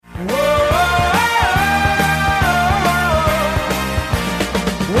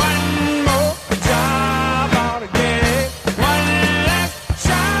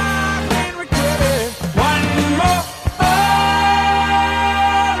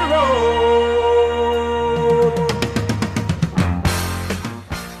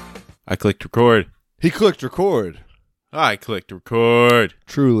I clicked record. He clicked record. I clicked record.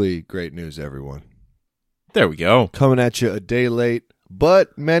 Truly great news, everyone. There we go. Coming at you a day late,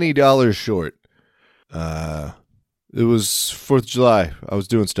 but many dollars short. It was 4th of July. I was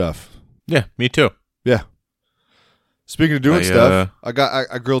doing stuff. Yeah, me too. Yeah. Speaking of doing stuff,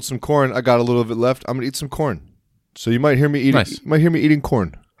 I grilled some corn. I got a little of it left. I'm gonna eat some corn. So you might hear me eating. Nice. You might hear me eating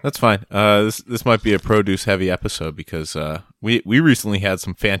corn. That's fine. This might be a produce heavy episode because we recently had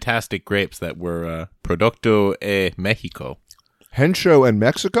some fantastic grapes that were Producto de Mexico. Hensho and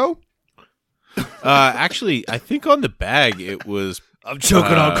Mexico? Actually, I think on the bag it was. I'm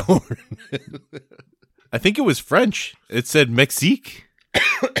choking on corn. I think it was French. It said Mexique.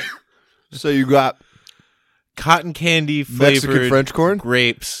 So you got cotton candy flavored Mexican French corn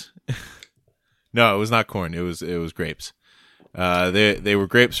grapes. No, it was not corn. It was grapes. They were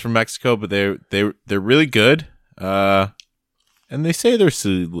grapes from Mexico, but they're really good. And they say they're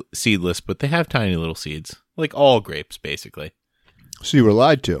seedless, but they have tiny little seeds, like all grapes, basically. So you were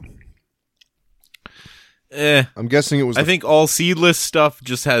lied to. I'm guessing it was. I think all seedless stuff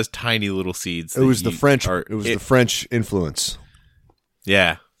just has tiny little seeds. It was the French. It was the French influence.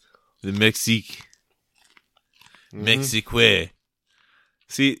 Yeah, the Mexique. Mexique.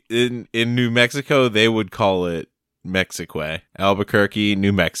 See, in New Mexico, they would call it Mexique. Albuquerque,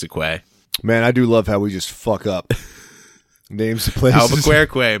 New Mexico. Man, I do love how we just fuck up names of places.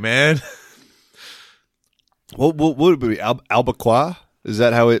 Albuquerque, man. What would it be? Albuquerque? Is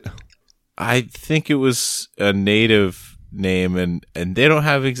that how it? I think it was a native name, and they don't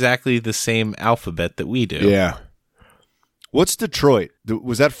have exactly the same alphabet that we do. Yeah. What's Detroit?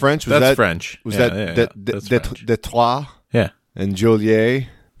 Was that French? That's French. Was that's Detroit? Yeah. And Joliet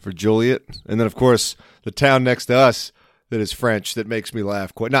for Joliet. And then, of course, the town next to us that is French that makes me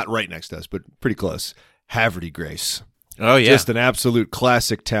laugh quite. Not right next to us, but pretty close. Havre de Grace. Oh, yeah. Just an absolute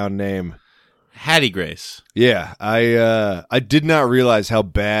classic town name. Hattie Grace. Yeah. I did not realize how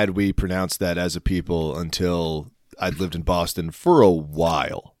bad we pronounced that as a people until I'd lived in Boston for a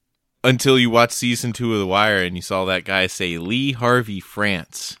while. Until you watched season 2 of The Wire and you saw that guy say Lee Harvey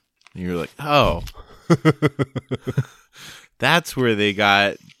France. And you're like, oh. That's where they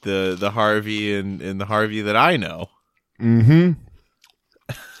got the Harvey and the Harvey that I know. Mm-hmm.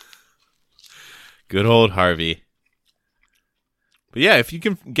 Good old Harvey. But yeah, if you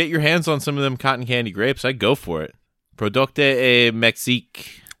can get your hands on some of them cotton candy grapes, I'd go for it. Producte de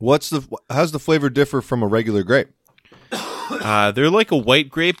Mexique. How's the flavor differ from a regular grape? They're like a white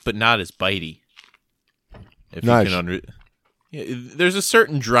grape, but not as bitey. If nice. You can there's a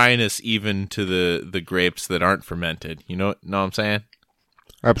certain dryness even to the grapes that aren't fermented. You know what I'm saying?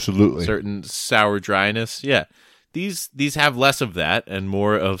 Absolutely. Certain sour dryness. Yeah. These have less of that and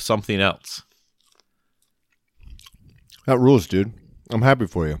more of something else. That rules, dude. I'm happy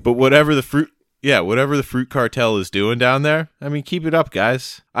for you. But whatever the fruit cartel is doing down there, I mean, keep it up,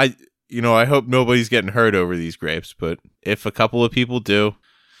 guys. I hope nobody's getting hurt over these grapes, but if a couple of people do,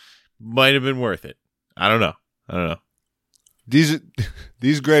 might have been worth it. I don't know.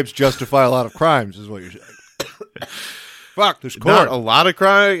 These grapes justify a lot of crimes, is what you're saying. Fuck, there's corn. Not a lot of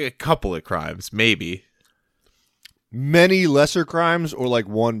crime, a couple of crimes, maybe. Many lesser crimes or like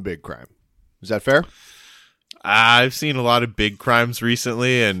one big crime. Is that fair? I've seen a lot of big crimes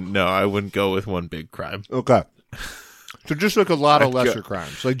recently, and no, I wouldn't go with one big crime. Okay. So just like a lot of lesser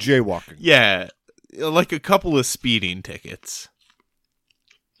crimes, like jaywalking. Yeah, like a couple of speeding tickets.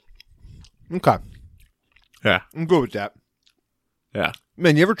 Okay. Yeah. I'm good with that. Yeah.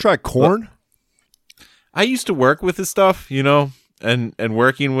 Man, you ever try corn? I used to work with this stuff, and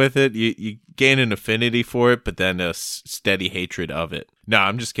working with it, you gain an affinity for it, but then a steady hatred of it. No,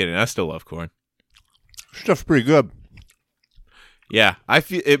 I'm just kidding. I still love corn. Stuff's pretty good. Yeah, I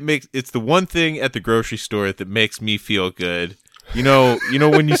feel it's the one thing at the grocery store that makes me feel good. You know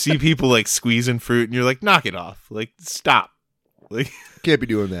when you see people like squeezing fruit and you're like, knock it off, like stop, like can't be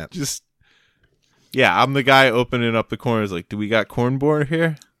doing that. Just yeah, I'm the guy opening up the corners. Like, do we got corn board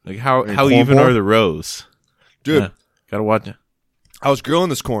here? Like how even are the rows, dude? Yeah, gotta watch it. I was grilling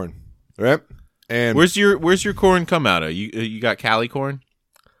this corn, right? And where's your corn come out of? You got Cali corn?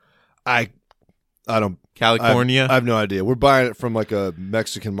 I don't. California? I have no idea. We're buying it from like a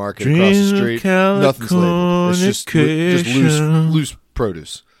Mexican market across the street. Nothing's labeled. It's just loose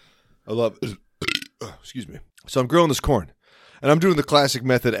produce. I love it. Excuse me. So I'm grilling this corn, and I'm doing the classic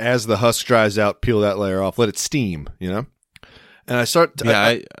method: as the husk dries out, peel that layer off, let it steam. And I start.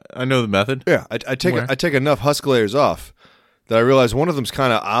 I know the method. Yeah, I take enough husk layers off that I realize one of them's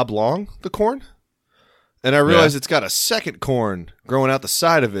kind of oblong, the corn, and I realize it's got a second corn growing out the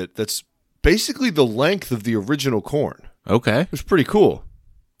side of it that's basically the length of the original corn. Okay. It was pretty cool.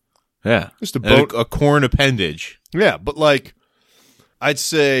 Yeah. Just a And bone. a corn appendage. Yeah, but like, I'd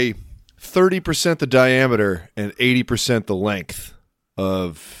say 30% the diameter and 80% the length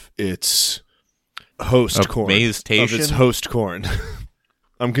of its host corn. Maiztation? Of its host corn.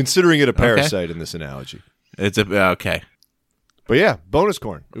 I'm considering it a parasite in this analogy. It's okay. But yeah, bonus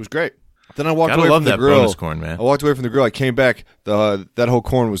corn. It was great. Then I walked Gotta away love from the that grill. bonus corn, man. I walked away from the grill. I came back. That whole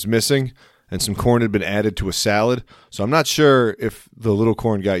corn was missing, and some corn had been added to a salad. So I'm not sure if the little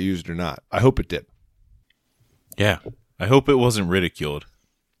corn got used or not. I hope it did. Yeah. I hope it wasn't ridiculed.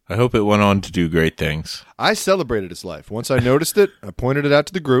 I hope it went on to do great things. I celebrated its life. Once I noticed it, I pointed it out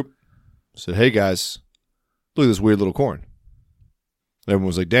to the group. Said, "Hey guys, look at this weird little corn." Everyone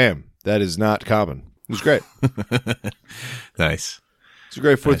was like, "Damn, that is not common." It was great. Nice. It's a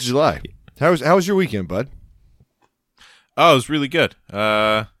great 4th of July. How was your weekend, bud? Oh, it was really good.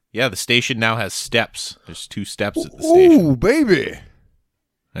 Yeah, the station now has steps. There's 2 steps at the station. Ooh, baby.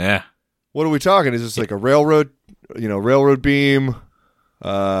 Yeah. What are we talking? Is this like a railroad beam?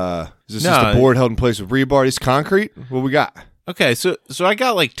 Is this just a board held in place with rebar? Is concrete? What we got? Okay, so I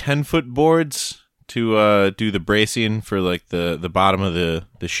got like 10-foot boards to do the bracing for like the bottom of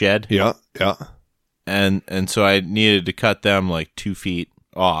the shed. Yeah. And so I needed to cut them like 2 feet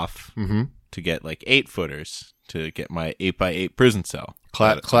off to get like 8-footers to get my 8x8 prison cell.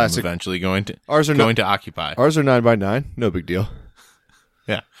 that Classic. I'm eventually going to to occupy. Ours are 9x9. No big deal.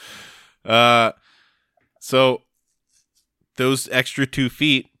 Yeah. So those extra 2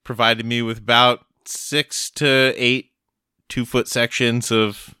 feet provided me with about 6 to 8 2-foot sections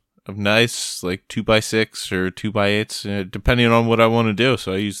of nice like 2x6 or 2x8s, depending on what I want to do.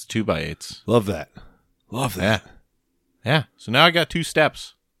 So I use the 2x8s. Love that. Yeah. So now I got 2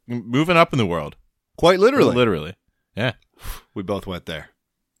 steps, moving up in the world. Quite literally. Literally. Yeah. We both went there.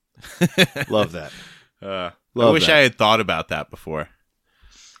 Love that. I wish I had thought about that before.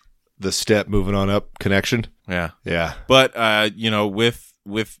 The step moving on up connection. Yeah. Yeah. But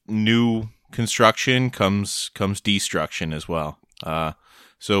with new construction comes destruction as well.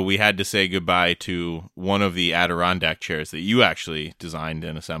 So we had to say goodbye to one of the Adirondack chairs that you actually designed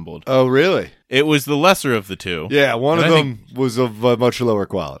and assembled. Oh, really? It was the lesser of the 2. Yeah, one of them was of much lower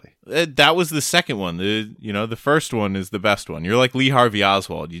quality. That was the second one. The first one is the best one. You're like Lee Harvey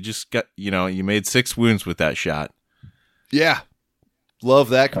Oswald. You just got, you made 6 wounds with that shot. Yeah. Love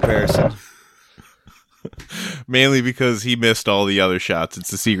that comparison. Mainly because he missed all the other shots. It's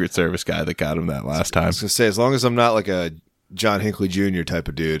the Secret Service guy that got him that last time. I was going to say, as long as I'm not like a John Hinckley Jr. type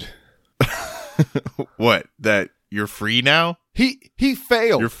of dude. What? That you're free now? He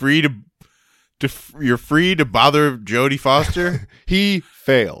failed. You're free to bother Jodie Foster? He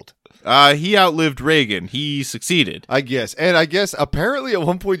failed. He outlived Reagan. He succeeded. I guess. And I guess apparently at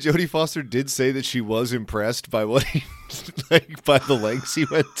one point Jodie Foster did say that she was impressed by what he by the lengths he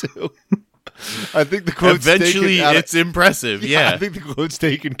went to. I think the quote's eventually it's impressive. Yeah. I think the quote's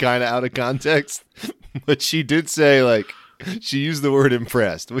taken kind of out of context. But she did say, like, she used the word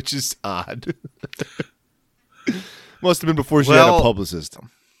impressed, which is odd. Must have been before she had a publicist.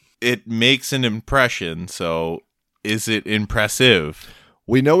 It makes an impression, so is it impressive?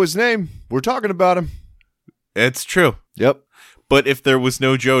 We know his name. We're talking about him. It's true. Yep. But if there was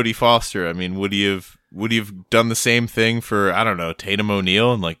no Jodie Foster, I mean, would he have done the same thing for, I don't know, Tatum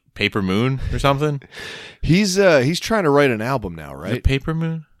O'Neal and like Paper Moon or something? He's trying to write an album now, right? Paper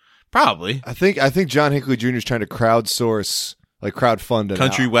Moon? Probably. I think John Hinckley Jr. is trying to crowdfund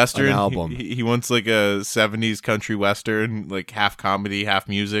country western an album. He wants like a 70s country western, like half comedy, half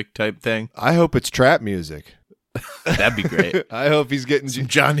music type thing. I hope it's trap music. That'd be great. I hope he's getting some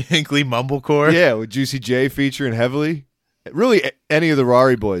John Hinckley mumblecore. Yeah, with Juicy J featuring heavily. Really, any of the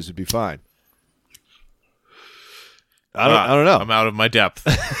Rari boys would be fine. I don't know. I'm out of my depth.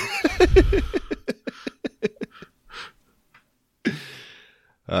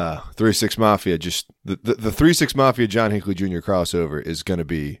 3-6 Mafia, just the 3-6 Mafia John Hinckley Jr. crossover is going to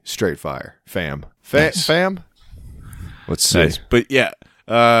be straight fire. Fam. Nice. Fam? Let's see. Nice. But yeah,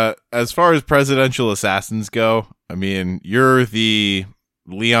 as far as presidential assassins go, I mean, you're the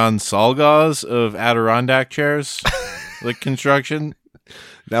Leon Salgaz of Adirondack chairs, like construction.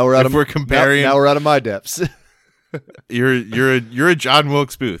 Now we're out of comparing. Now we're out of my depths. You're a John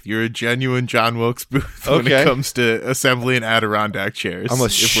Wilkes Booth. You're a genuine John Wilkes Booth when it comes to assembling Adirondack chairs. If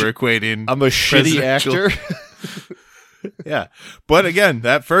we're equating, I'm a shitty actor. Yeah, but again,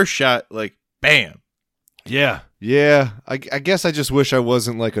 that first shot, like, bam. Yeah. I guess I just wish I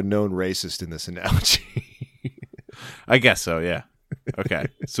wasn't like a known racist in this analogy. I guess so. Yeah. Okay.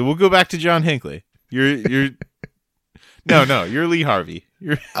 So we'll go back to John Hinckley. You're Lee Harvey.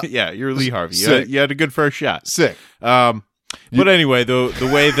 You're Lee Harvey. You had a good first shot. Sick. But anyway, the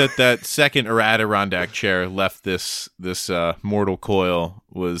way that second Adirondack chair left this mortal coil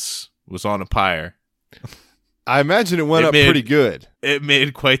was on a pyre. I imagine it went up pretty good. It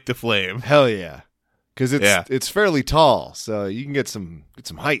made quite the flame. Hell yeah, because it's fairly tall, so you can get some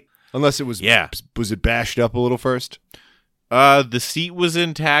height. Unless it was was it bashed up a little first? The seat was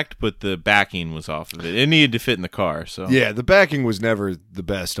intact, but the backing was off of it. It needed to fit in the car. So yeah, the backing was never the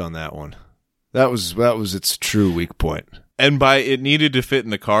best on that one. That was its true weak point. And by it needed to fit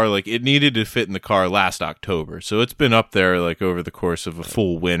in the car, like it needed to fit in the car last October. So it's been up there like over the course of a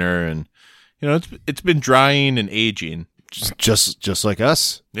full winter, and it's been drying and aging. Just like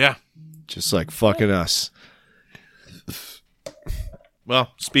us. Yeah. Just like fucking us.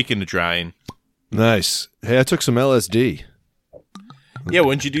 Well, speaking of drying. Nice. Hey, I took some LSD. Yeah,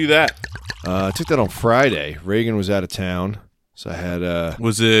 when'd you do that? I took that on Friday. Reagan was out of town, so I had.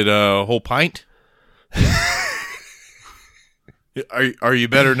 Was it a whole pint? Are you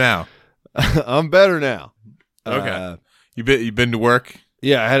better now? I'm better now. Okay. You been to work?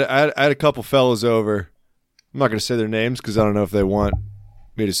 Yeah, I had a couple fellas over. I'm not going to say their names because I don't know if they want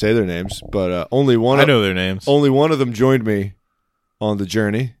me to say their names, but only one. I know their names. Only one of them joined me on the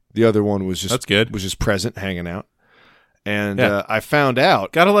journey. The other one was just that's good. Was just present, hanging out. And I found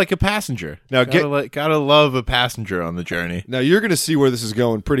out. Gotta like a passenger. Now gotta love a passenger on the journey. Now you're going to see where this is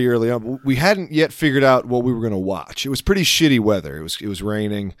going pretty early on. We hadn't yet figured out what we were going to watch. It was pretty shitty weather. It was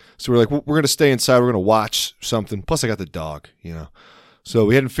raining, so we're like, we're going to stay inside. We're going to watch something. Plus, I got the dog. So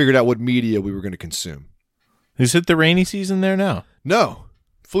we hadn't figured out what media we were going to consume. Is it the rainy season there now? No.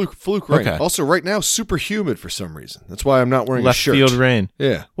 Fluke rain. Okay. Also, right now, super humid for some reason. That's why I'm not wearing left a shirt. Left field rain.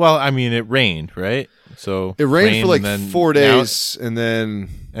 Yeah. Well, I mean, it rained, right? So it rained for like 4 days, and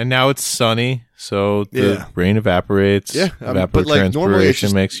now it's sunny. So the rain evaporates. Yeah,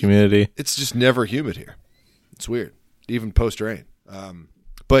 evapotranspiration makes humidity. It's just never humid here. It's weird, even post rain.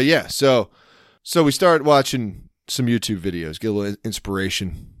 But yeah, so we started watching some YouTube videos, get a little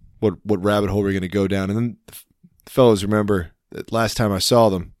inspiration. What rabbit hole we're going to go down, and then the fellows remember that last time I saw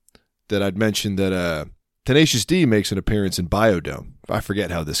them, that I'd mentioned that Tenacious D makes an appearance in Biodome. I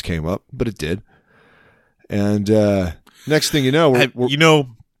forget how this came up, but it did. And next thing you know,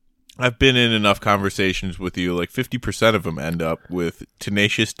 I've been in enough conversations with you. Like 50% of them end up with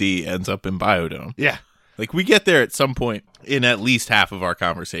Tenacious D ends up in Biodome. Yeah, like we get there at some point in at least half of our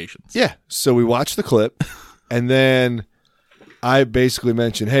conversations. Yeah. So we watch the clip, and then I basically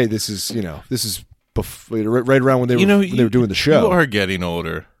mentioned, "Hey, this is right around when they were doing the show." You are getting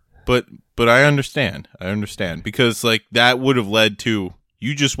older, but I understand. Because like that would have led to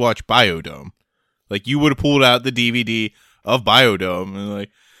you just watch Biodome. Like you would have pulled out the DVD of Biodome and like,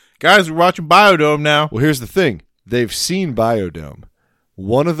 guys, we're watching Biodome now. Well, here's the thing: they've seen Biodome.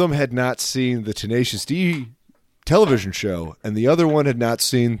 One of them had not seen the Tenacious D television show, and the other one had not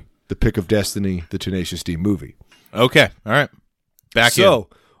seen the Pick of Destiny, the Tenacious D movie. Okay, all right, So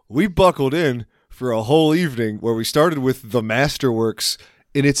we buckled in for a whole evening where we started with the Masterworks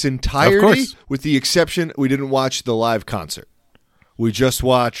in its entirety, with the exception we didn't watch the live concert. We just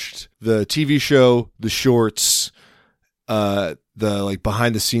watched the TV show, the shorts, the like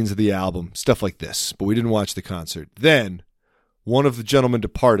behind the scenes of the album, stuff like this. But we didn't watch the concert. Then one of the gentlemen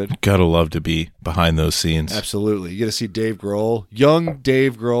departed. Gotta love to be behind those scenes. Absolutely. You get to see Dave Grohl, young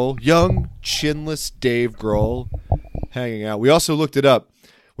chinless Dave Grohl hanging out. We also looked it up.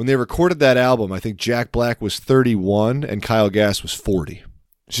 When they recorded that album, I think Jack Black was 31 and Kyle Gass was 40. It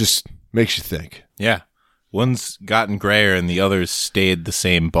just makes you think. Yeah. One's gotten grayer and the other's stayed the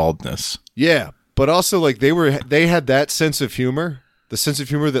same baldness. Yeah, but also like they had that sense of humor, the sense of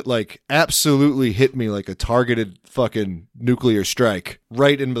humor that like absolutely hit me like a targeted fucking nuclear strike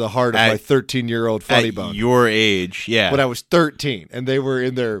right into the heart of my 13-year-old funny bone. At your age, yeah. When I was 13 and they were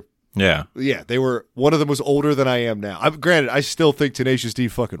in their Yeah, they were. One of them was older than I am now. Granted, I still think Tenacious D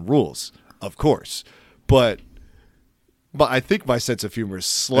fucking rules, of course, but I think my sense of humor is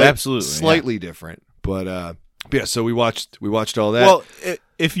slightly different. But yeah, so we watched all that. Well,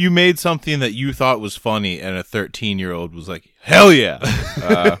 if you made something that you thought was funny and a 13-year-old was like, "Hell yeah,"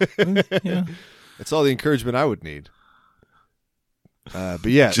 yeah, that's all the encouragement I would need. But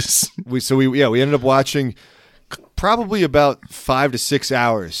yeah, we ended up watching probably about 5 to 6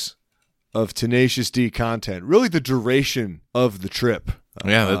 hours of Tenacious D content. Really, the duration of the trip.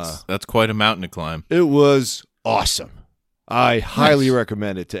 Yeah, that's quite a mountain to climb. It was awesome. I highly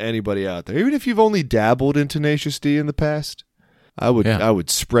recommend it to anybody out there, even if you've only dabbled in Tenacious D in the past. I would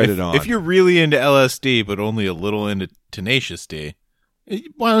spread it on. If you're really into LSD but only a little into Tenacious D,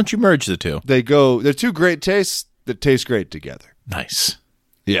 why don't you merge the two? They're two great tastes that taste great together. Nice.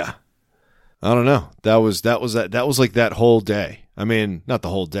 Yeah. I don't know. That was like that whole day. I mean, not the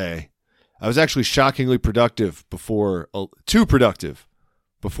whole day. I was actually shockingly productive too productive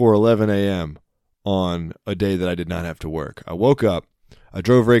before 11 a.m. on a day that I did not have to work. I woke up. I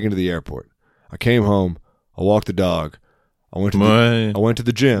drove Reagan to the airport. I came home. I walked the dog. I went to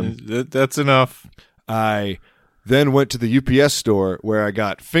the gym. That's enough. I then went to the UPS store where I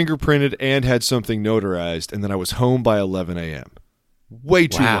got fingerprinted and had something notarized, and then I was home by 11 a.m. Way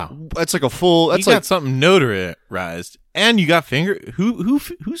too long. That's like a full. That's you like got something notarized, and you got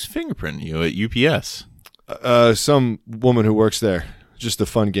who's fingerprinting you at UPS? Some woman who works there. Just a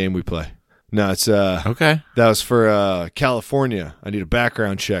fun game we play. No, it's okay. That was for California. I need a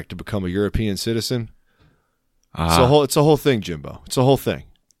background check to become a European citizen. It's a whole thing, Jimbo. It's a whole thing.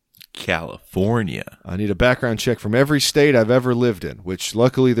 California. I need a background check from every state I've ever lived in, which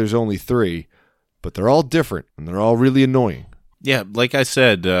luckily there's only 3, but they're all different and they're all really annoying. Yeah, like I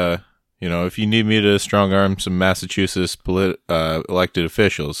said, if you need me to strong arm some Massachusetts elected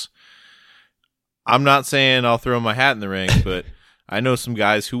officials, I'm not saying I'll throw my hat in the ring, but I know some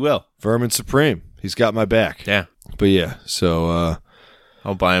guys who will. Vermin Supreme. He's got my back. Yeah. But yeah, so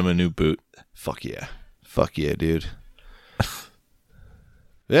I'll buy him a new boot. Fuck yeah. Fuck yeah, dude.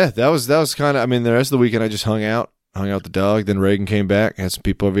 Yeah, that was kind of, I mean, the rest of the weekend I just hung out with the dog. Then Reagan came back, had some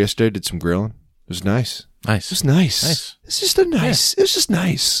people over yesterday, did some grilling. It was nice. Nice. It was nice. It's just it was just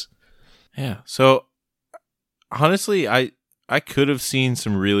nice. Yeah. So honestly, I could have seen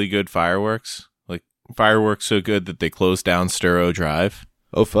some really good fireworks. Like fireworks so good that they closed down Sturo Drive.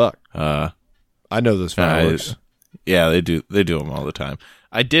 Oh fuck. I know those fireworks. Yeah, they do them all the time.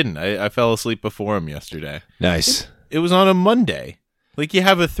 I didn't. I fell asleep before them yesterday. Nice. It was on a Monday. Like, you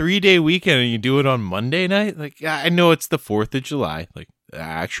have a 3-day weekend and you do it on Monday night? Like, I know it's the 4th of July. Like, the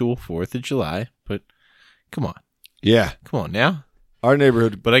actual 4th of July. But, come on. Yeah. Come on now. Our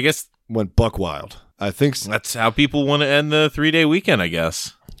neighborhood but I guess went buck wild. I think that's how people want to end the 3-day weekend, I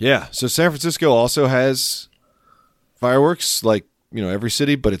guess. Yeah. So San Francisco also has fireworks, like, every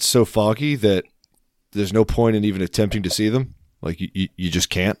city, but it's so foggy that there's no point in even attempting to see them. Like, you just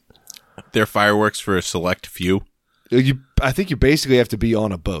can't. They're fireworks for a select few. I think you basically have to be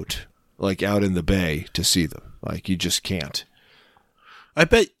on a boat, like out in the bay, to see them. Like, you just can't. I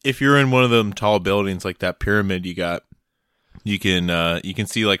bet if you're in one of them tall buildings like that pyramid you got, you can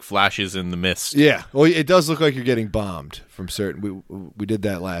see like flashes in the mist. Yeah, well, it does look like you're getting bombed from certain. We did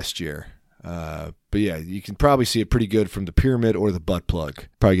that last year, but yeah, you can probably see it pretty good from the pyramid or the butt plug.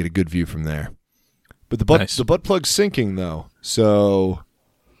 Probably get a good view from there. But the butt plug's sinking though, so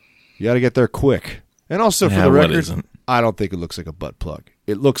you got to get there quick. And also, for the record, I don't think it looks like a butt plug.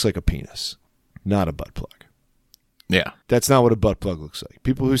 It looks like a penis, not a butt plug. Yeah. That's not what a butt plug looks like.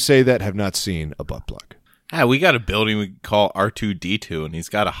 People who say that have not seen a butt plug. Yeah, we got a building we call R2D2, and he's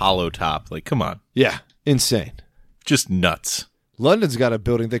got a hollow top. Like, come on. Yeah, insane. Just nuts. London's got a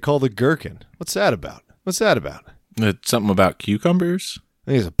building they call the Gherkin. What's that about? It's something about cucumbers?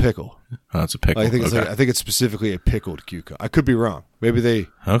 I think it's a pickle. Oh, it's a pickle. I think it's specifically a pickled cucumber. I could be wrong. Maybe they...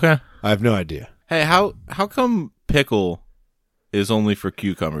 Okay. I have no idea. Hey, how come pickle is only for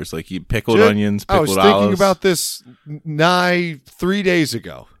cucumbers? Like, you pickled onions, pickled olives? I was thinking about this 3 days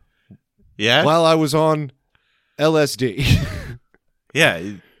ago. Yeah? While I was on LSD.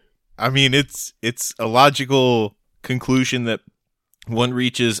 Yeah. I mean, it's a logical conclusion that one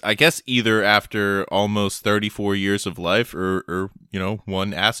reaches, I guess, either after almost 34 years of life or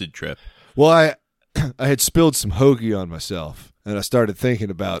one acid trip. Well, I had spilled some hoagie on myself. And I started thinking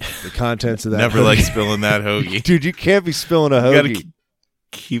about the contents of that. Never like spilling that hoagie. Dude, you can't be spilling a hoagie. You gotta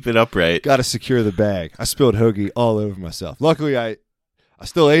keep it upright. Got to secure the bag. I spilled hoagie all over myself. Luckily, I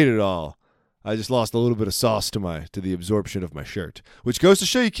still ate it all. I just lost a little bit of sauce to the absorption of my shirt. Which goes to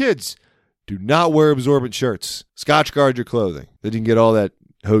show you, kids, do not wear absorbent shirts. Scotch guard your clothing. Then you can get all that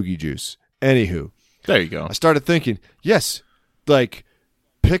hoagie juice. Anywho. There you go. I started thinking, yes, like...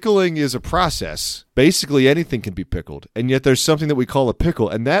 pickling is a process. Basically, anything can be pickled. And yet there's something that we call a pickle.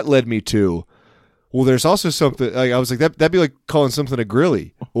 And that led me to, well, there's also something, like, I was like, that'd be like calling something a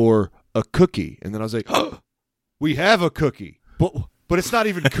grilly or a cookie. And then I was like, oh, we have a cookie. But it's not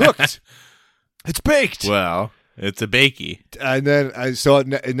even cooked. It's baked. Well, it's a bakey. And then so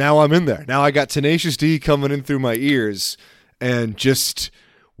now I'm in there. Now I got Tenacious D coming in through my ears. And just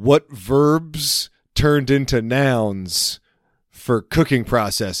what verbs turned into nouns for cooking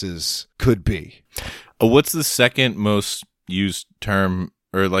processes could be. What's the second most used term,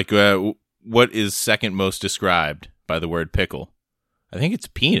 or like what is second most described by the word pickle? I think it's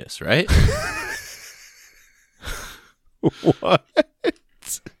penis, right? What?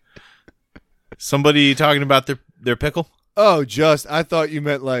 Somebody talking about their pickle? Oh, I thought you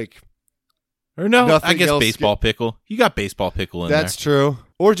meant like Or no, I Nothing guess else baseball pickle. You got baseball pickle in That's there. true.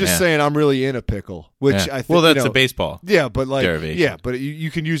 Or just saying I'm really in a pickle, which Yeah. I think. Well, that's you know, a baseball. Yeah, but like, derivation. yeah, but you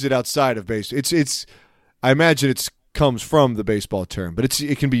can use it outside of baseball. It's. I imagine it comes from the baseball term, but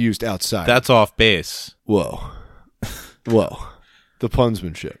it can be used outside. That's off base. Whoa. The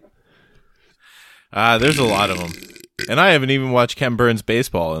punsmanship. There's a lot of them. And I haven't even watched Ken Burns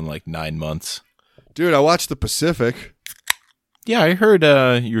baseball in like 9 months. Dude, I watched the Pacific. Yeah, I heard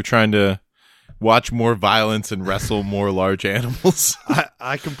you were trying to watch more violence and wrestle more large animals.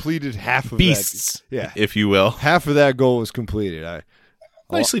 I completed half of Beasts, that. Yeah. if you will. Half of that goal was completed.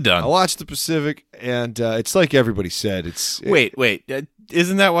 Nicely done. I watched the Pacific, and it's like everybody said. Wait.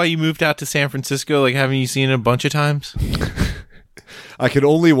 Isn't that why you moved out to San Francisco? Like, haven't you seen it a bunch of times? I can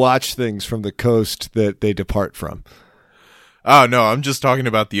only watch things from the coast that they depart from. Oh, no, I'm just talking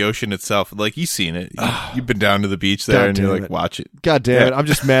about the ocean itself. Like, you've seen it. You've been down to the beach there, and you're like, watch it. God damn it. I'm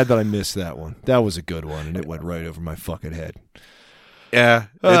just mad that I missed that one. That was a good one, and it went right over my fucking head. Yeah,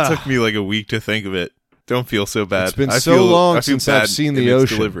 it took me like a week to think of it. Don't feel so bad. It's been so long since I've seen the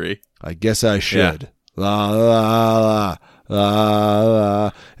ocean. Delivery. I guess I should. Yeah. La, la, la, la,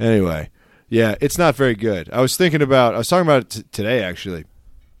 la. Anyway, yeah, it's not very good. I was talking about it today, actually.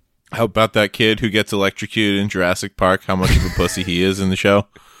 How about that kid who gets electrocuted in Jurassic Park? How much of a pussy he is in the show?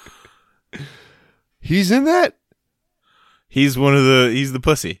 He's in that? He's the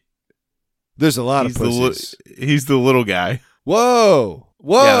pussy. There's a lot of pussies. He's the little guy. Whoa.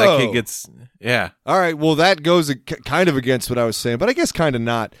 Yeah, that kid gets, yeah. All right, well, that goes kind of against what I was saying, but I guess kind of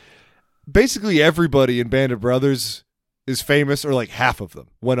not. Basically, everybody in Band of Brothers is famous, or like half of them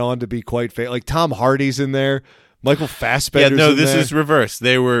went on to be quite famous. Like Tom Hardy's in there. Michael Fassbender's Yeah, no, in this there. is reverse.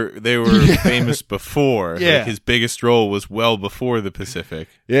 They were famous before. Yeah. Like his biggest role was well before the Pacific.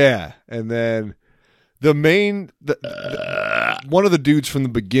 Yeah, and then the one of the dudes from the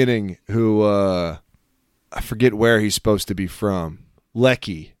beginning who I forget where he's supposed to be from.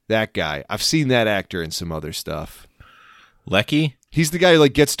 Lecky, that guy. I've seen that actor in some other stuff. Lecky? He's the guy who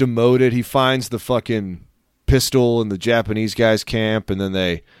like gets demoted. He finds the fucking pistol in the Japanese guy's camp, and then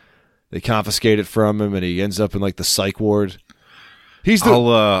they confiscate it from him, and he ends up in like the psych ward.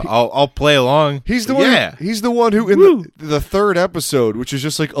 I'll play along. He's the one. Yeah. He's the one who in the third episode, which is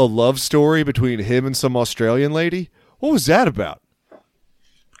just like a love story between him and some Australian lady. What was that about?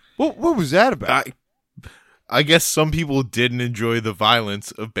 What was that about? I guess some people didn't enjoy the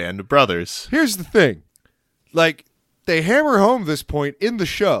violence of Band of Brothers. Here's the thing, like they hammer home this point in the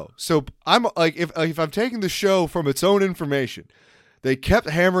show. So I'm like, if I'm taking the show from its own information. They kept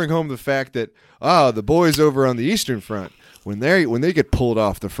hammering home the fact that the boys over on the Eastern Front, when they get pulled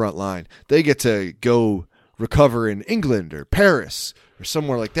off the front line, they get to go recover in England or Paris or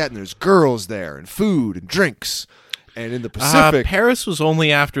somewhere like that, and there's girls there and food and drinks. And in the Pacific, Paris was only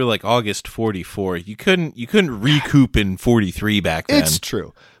after like August 44. You couldn't recoup in 43 back then. It's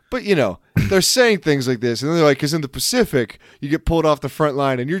true. But, they're saying things like this, and then they're like, because in the Pacific, you get pulled off the front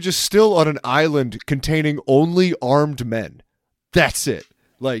line, and you're just still on an island containing only armed men. That's it.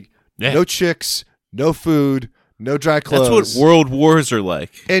 Like, no chicks, no food, no dry clothes. That's what world wars are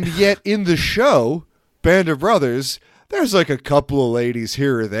like. And yet in the show, Band of Brothers, there's like a couple of ladies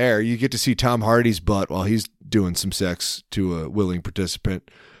here or there. You get to see Tom Hardy's butt while he's doing some sex to a willing participant.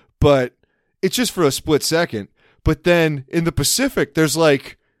 But it's just for a split second. But then in the Pacific, there's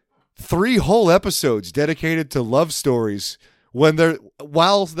like 3 whole episodes dedicated to love stories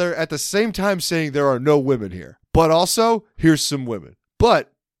while they're at the same time saying there are no women here. But also, here's some women.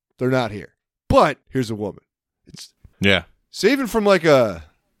 But they're not here. But here's a woman. So even from like a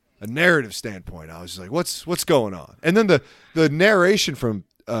narrative standpoint, I was just like, what's going on? And then the narration from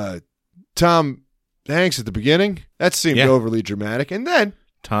Tom Hanks at the beginning, that seemed overly dramatic. And then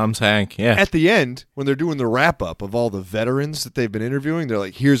Tom's Hank, at the end, when they're doing the wrap up of all the veterans that they've been interviewing, they're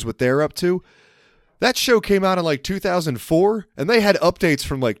like, here's what they're up to. That show came out in like 2004, and they had updates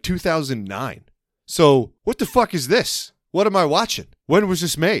from like 2009. So what the fuck is this? What am I watching? When was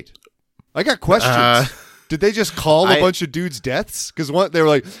this made? I got questions. Did they just call a bunch of dudes' deaths? Because they were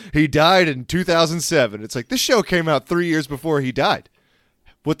like, he died in 2007. It's like, this show came out 3 years before he died.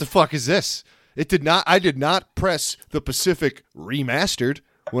 What the fuck is this? I did not press the Pacific Remastered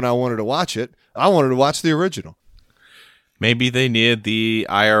when I wanted to watch it. I wanted to watch the original. Maybe they needed the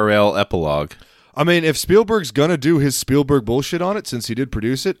IRL epilogue. I mean, if Spielberg's going to do his Spielberg bullshit on it, since he did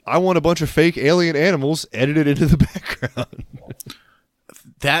produce it, I want a bunch of fake alien animals edited into the background.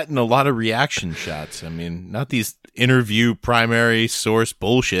 That and a lot of reaction shots. I mean, not these interview primary source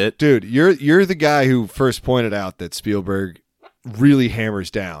bullshit. Dude, you're the guy who first pointed out that Spielberg really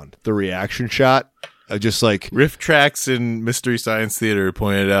hammers down the reaction shot. Just like Riff Tracks and Mystery Science Theater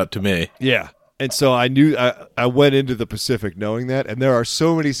pointed out to me. Yeah. And so I knew I went into the Pacific knowing that, and there are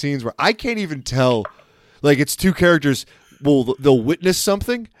so many scenes where I can't even tell. Like, it's two characters. They'll witness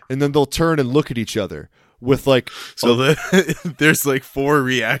something, and then they'll turn and look at each other with like. So there's like 4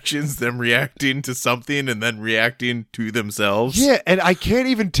 reactions: them reacting to something and then reacting to themselves. Yeah, and I can't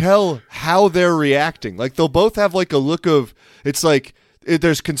even tell how they're reacting. Like, they'll both have like a look of. It's like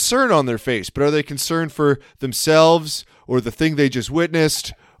there's concern on their face, but are they concerned for themselves or the thing they just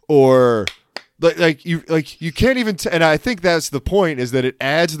witnessed, or? You can't even and I think that's the point, is that it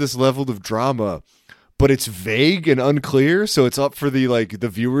adds this level of drama, but it's vague and unclear, so it's up for the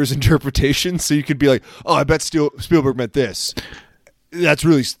viewer's interpretation. So you could be like, oh, I bet Spielberg meant this. That's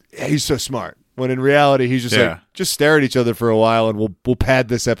really, he's so smart. When in reality, he's just like, just stare at each other for a while, and we'll pad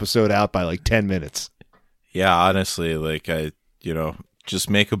this episode out by like 10 minutes. Yeah, honestly,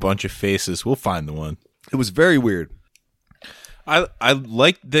 just make a bunch of faces. We'll find the one. It was very weird. I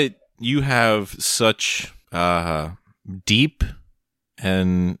like that you have such deep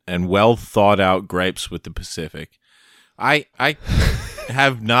and well thought out gripes with the Pacific. I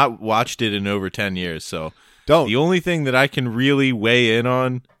have not watched it in over 10 years, so the only thing that I can really weigh in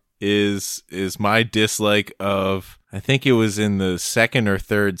on is my dislike of, I think it was in the second or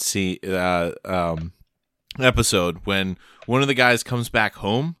third episode, when one of the guys comes back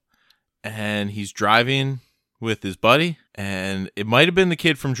home and he's driving with his buddy, and it might have been the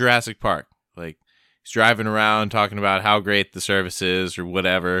kid from Jurassic Park. Like, he's driving around talking about how great the service is or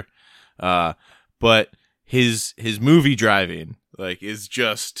whatever. But his movie driving, is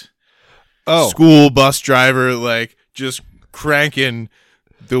just school bus driver, just cranking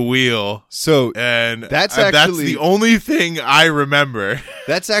the wheel. So and that's the only thing I remember.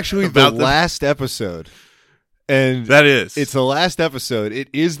 That's actually the last episode. And that is. It's the last episode. It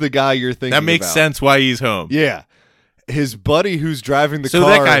is the guy you're thinking about. That makes sense why he's home. Yeah. His buddy who's driving the car. So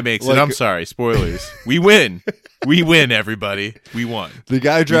that guy makes it. I'm sorry. Spoilers. We win. We win, everybody. We won. The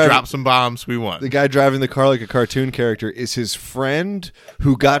guy driving. We dropped some bombs. We won. The guy driving the car like a cartoon character is his friend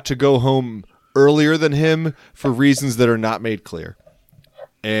who got to go home earlier than him for reasons that are not made clear.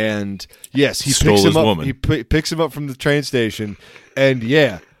 And yes, he picks him up. Woman. He picks him up from the train station, and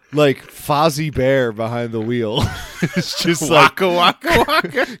Fozzie Bear behind the wheel. It's just waka, waka,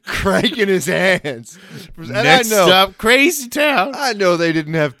 waka. Cranking his hands. And Next up, Crazy Town. I know they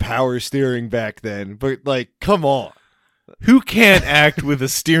didn't have power steering back then, but come on. Who can't act with a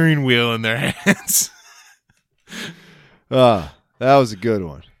steering wheel in their hands? That was a good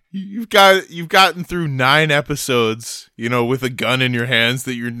one. You've gotten through 9 episodes, with a gun in your hands,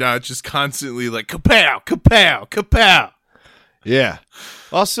 that you're not just constantly kapow, kapow, kapow. Yeah.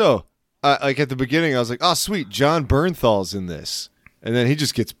 Also, at the beginning, I was like, oh, sweet, John Bernthal's in this. And then he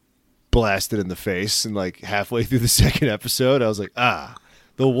just gets blasted in the face. And halfway through the second episode, I was like,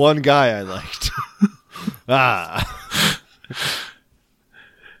 the one guy I liked.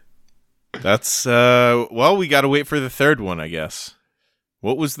 That's, we got to wait for the third one, I guess.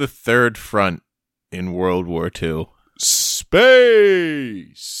 What was the third front in World War II? Space.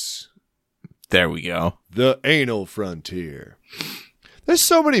 There we go. The anal frontier. There's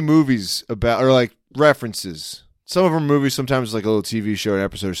so many movies about, or references. Some of them movies, sometimes like a little TV show, an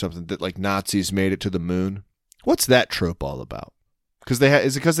episode or something, that Nazis made it to the moon. What's that trope all about? Is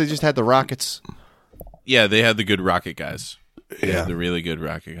it because they just had the rockets? Yeah, they had the good rocket guys. Yeah, the really good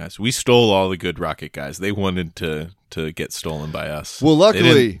rocket guys. We stole all the good rocket guys. They wanted to get stolen by us. Well,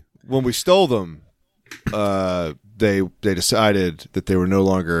 luckily, when we stole them, they decided that they were no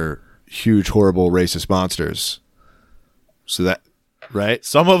longer huge, horrible, racist monsters. So that, right?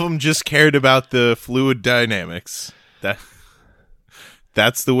 Some of them just cared about the fluid dynamics.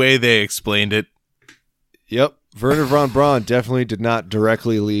 That's the way they explained it. Yep. Wernher von Braun definitely did not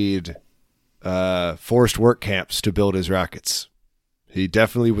directly lead forced work camps to build his rockets. He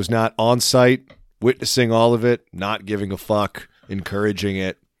definitely was not on site, witnessing all of it, not giving a fuck, encouraging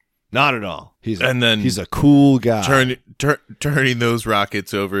it. Not at all. He's a cool guy. Turning those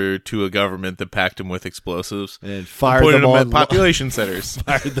rockets over to a government that packed them with explosives and fired them on at population centers.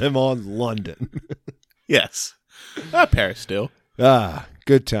 Fired them on London. Yes. Paris still.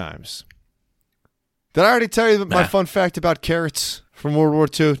 Good times. Did I already tell you my fun fact about carrots from World War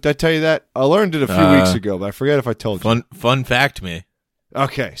II? Did I tell you that? I learned it a few weeks ago, but I forget if I told you. Fun fact me.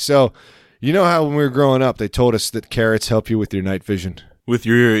 Okay, so you know how when we were growing up, they told us that carrots help you with your night vision? With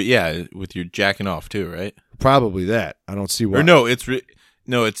your jacking off too, right? Probably that. I don't see why. Or no,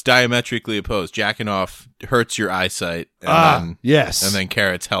 it's diametrically opposed. Jacking off hurts your eyesight. Yes. And then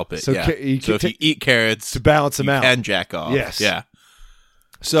carrots help it. So, yeah. So if you eat carrots to balance them out, and jack off. Yes. Yeah.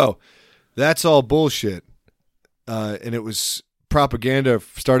 So that's all bullshit. And it was propaganda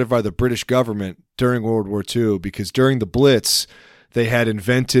started by the British government during World War II, because during the Blitz, they had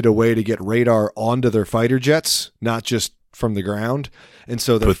invented a way to get radar onto their fighter jets, not just from the ground. And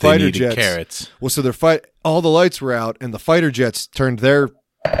so their fighter jets, carrots. Well, so all the lights were out, and the fighter jets turned their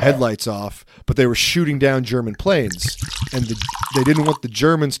headlights off, but they were shooting down German planes, and they didn't want the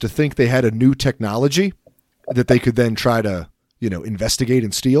Germans to think they had a new technology that they could then try to, investigate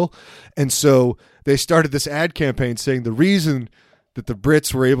and steal. And so they started this ad campaign saying the reason that the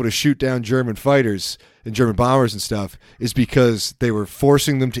Brits were able to shoot down German fighters and German bombers and stuff is because they were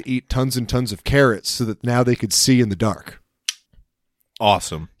forcing them to eat tons and tons of carrots so that now they could see in the dark.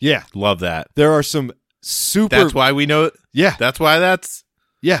 Awesome. Yeah. Love that. There are some super... That's why we know... Yeah. That's why that's...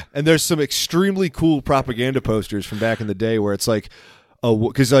 Yeah, and there's some extremely cool propaganda posters from back in the day where it's like...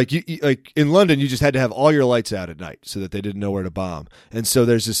 Because like in London, you just had to have all your lights out at night so that they didn't know where to bomb. And so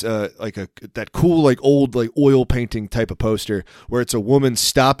there's this that cool old oil painting type of poster where it's a woman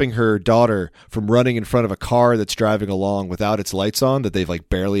stopping her daughter from running in front of a car that's driving along without its lights on that they've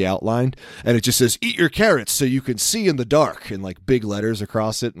barely outlined, and it just says "Eat your carrots so you can see in the dark" in big letters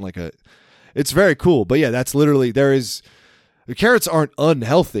across it, and it's very cool. But yeah, that's literally the carrots aren't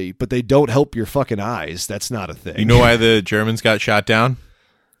unhealthy, but they don't help your fucking eyes. That's not a thing. You know why the Germans got shot down?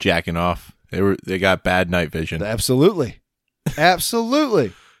 Jacking off. They got bad night vision. Absolutely.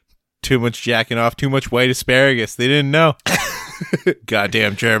 Absolutely. Too much jacking off, too much white asparagus. They didn't know.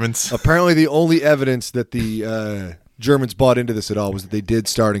 Goddamn Germans. Apparently the only evidence that the Germans bought into this at all was that they did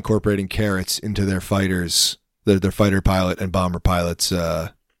start incorporating carrots into their fighters, their fighter pilot and bomber pilots'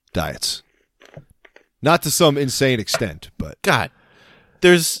 diets. Not to some insane extent, but God,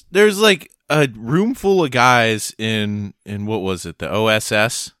 there's a room full of guys in what was it, the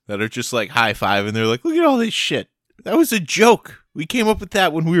OSS, that are just high five, and they're like, look at all this shit. That was a joke. We came up with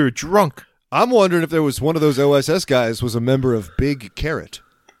that when we were drunk. I'm wondering if there was one of those OSS guys was a member of Big Carrot.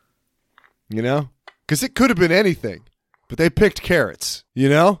 Because it could have been anything, but they picked carrots.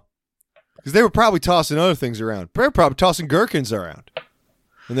 Because they were probably tossing other things around. They were probably tossing gherkins around.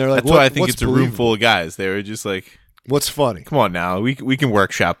 And they're like, that's why I think it's a room full of guys. They were just like, what's funny? Come on now, we can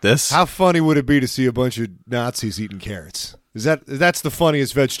workshop this. How funny would it be to see a bunch of Nazis eating carrots? That's the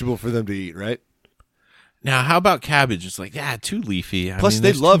funniest vegetable for them to eat, right? Now, how about cabbage? It's too leafy. Plus,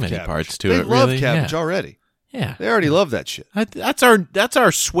 they love cabbage. Parts to they it, love really. cabbage already. Yeah, they already love that shit. That's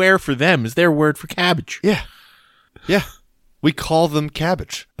our swear for them. Is their word for cabbage? Yeah, yeah. We call them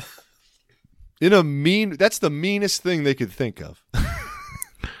cabbage. That's the meanest thing they could think of.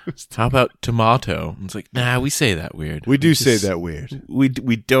 How about tomato? It's nah, we say that weird. We do say that weird. We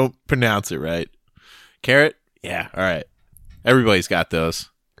don't pronounce it right. Carrot? Yeah, all right. Everybody's got those.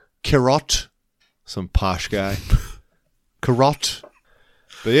 Carrot. Some posh guy. Carrot.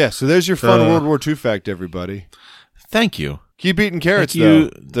 But yeah, so there's your fun World War II fact, everybody. Thank you. Keep eating carrots, though.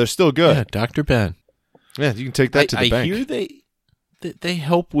 They're still good. Yeah, Dr. Ben. Yeah, you can take that to the bank. I hear they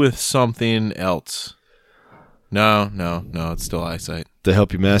help with something else. No, it's still eyesight. They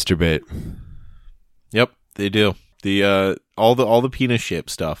help you masturbate. Yep, they do. The all the penis shaped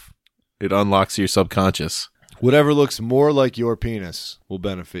stuff. It unlocks your subconscious. Whatever looks more like your penis will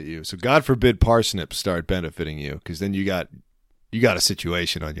benefit you. So God forbid parsnips start benefiting you, because then you got a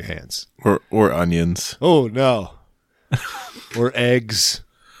situation on your hands. Or onions. Oh no. Or eggs.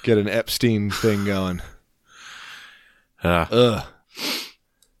 Get an Epstein thing going. Ugh.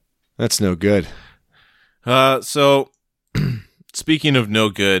 That's no good. So speaking of no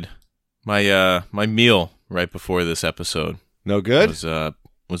good, my meal right before this episode no good was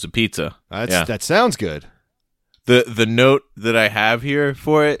a pizza. That sounds good. The note that I have here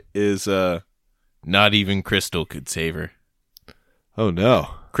for it is not even Crystal could save her. Oh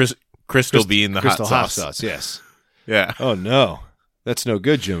no. Crystal being the Crystal hot sauce. Yes. Yeah. Oh no. That's no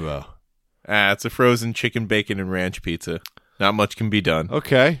good, Jimbo. It's a frozen chicken, bacon, and ranch pizza. Not much can be done.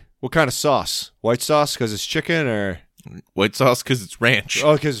 Okay. What kind of sauce? White sauce because it's chicken, or white sauce because it's ranch?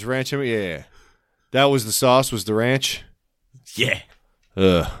 Oh, because it's ranch. Yeah. That was the sauce. Was the ranch? Yeah.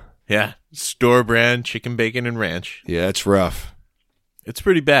 Ugh. Yeah. Store brand chicken, bacon, and ranch. Yeah, it's rough. It's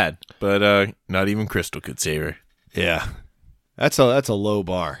pretty bad, but not even Crystal could save her. Yeah. That's a low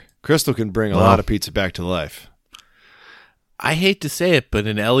bar. Crystal can bring a lot of pizza back to life. I hate to say it, but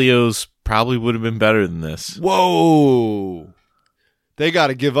an Elio's probably would have been better than this. Whoa. They got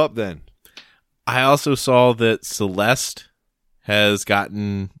to give up then. I also saw that Celeste has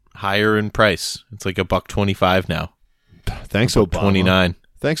gotten higher in price. It's like $1.25 now. Thanks, Obama. $1.29.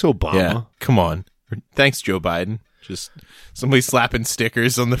 Thanks, Obama. Yeah, come on. Thanks, Joe Biden. Just somebody slapping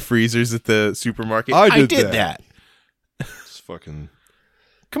stickers on the freezers at the supermarket. I did that. It's fucking...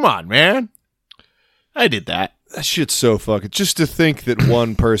 Come on, man. I did that. That shit's so fucking. Just to think that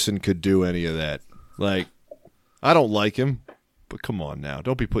one person could do any of that. Like, I don't like him, but come on now.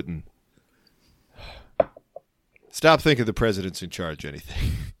 Don't be putting. Stop thinking the president's in charge of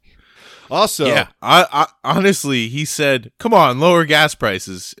anything. Also, yeah, I honestly, he said, "Come on, lower gas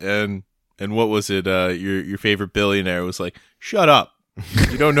prices." And what was it? Your favorite billionaire was like, "Shut up!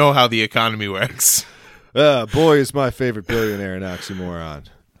 You don't know how the economy works." Boy, is my favorite billionaire an oxymoron.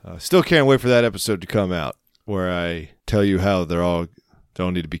 Still can't wait for that episode to come out where I tell you how they're all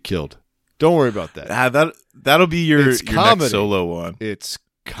don't need to be killed. Don't worry about that. That'll be your next solo one. It's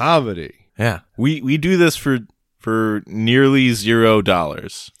comedy. Yeah, we do this for nearly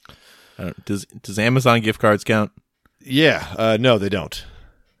 $0. Does Amazon gift cards count? Yeah, no, they don't.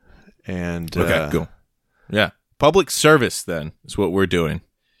 And okay, cool. Yeah, public service then is what we're doing.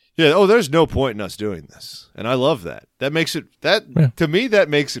 Yeah. Oh, there's no point in us doing this, and I love that. That makes it to me. That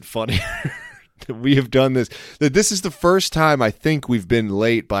makes it funny that we have done this. That this is the first time I think we've been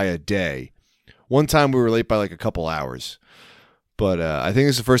late by a day. One time we were late by like a couple hours, but I think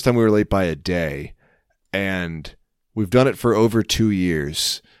it's the first time we were late by a day, and we've done it for over 2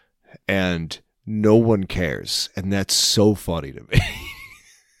 years. And no one cares. And that's so funny to me.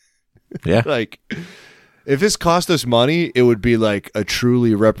 Yeah. Like, if this cost us money, it would be like a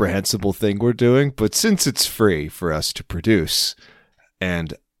truly reprehensible thing we're doing. But since it's free for us to produce,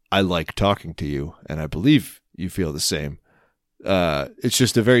 and I like talking to you, and I believe you feel the same, it's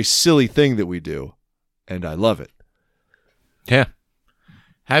just a very silly thing that we do. And I love it. Yeah.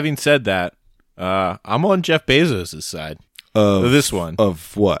 Having said that, I'm on Jeff Bezos' side. Of this one.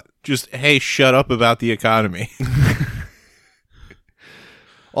 Of what? Just, hey, shut up about the economy.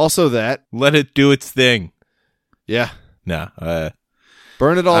 Also that. Let it do its thing. Yeah. No.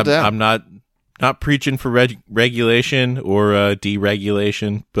 Burn it all down. I'm not preaching for regulation or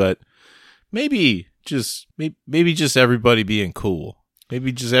deregulation, but maybe just everybody being cool.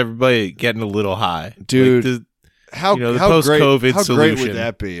 Maybe just everybody getting a little high. Dude, like how post-COVID how solution. Great would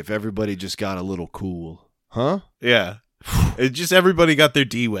that be if everybody just got a little cool? Huh? Yeah. It just everybody got their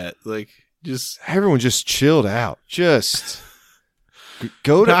D wet. Like, just everyone just chilled out. Just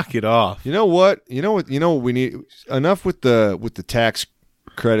go to knock it off. You know what? You know what we need? Enough with the tax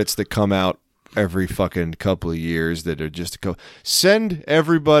credits that come out every fucking couple of years that are just send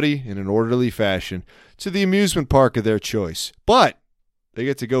everybody in an orderly fashion to the amusement park of their choice. But they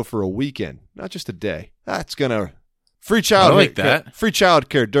get to go for a weekend, not just a day. That's gonna free child. I like that. Free child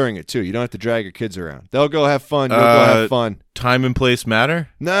care during it too. You don't have to drag your kids around. They'll go have fun. You'll go have fun. Time and place matter?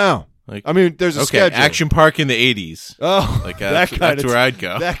 No. Like, I mean, there's a schedule. Action Park in the 80s. Oh, like that's where I'd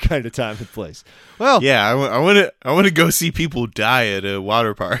go. That kind of time and place. Well, yeah, I want to go see people die at a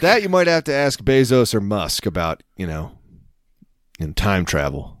water park. That you might have to ask Bezos or Musk about, in time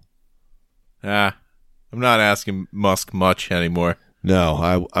travel. I'm not asking Musk much anymore.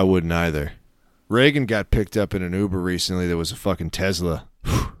 No, I wouldn't either. Reagan got picked up in an Uber recently that was a fucking Tesla.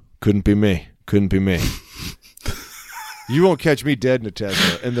 Couldn't be me. You won't catch me dead in a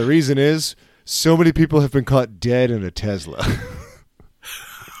Tesla. And the reason is, so many people have been caught dead in a Tesla.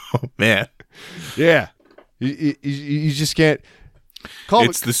 Oh, man. Yeah. You just can't.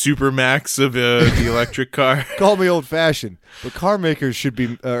 It's the Supermax of the electric car. Call me old-fashioned, but cars should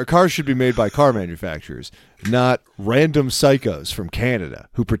be made by car manufacturers, not random psychos from Canada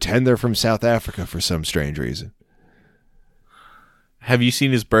who pretend they're from South Africa for some strange reason. Have you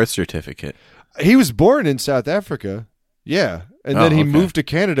seen his birth certificate? He was born in South Africa, yeah, and then he moved to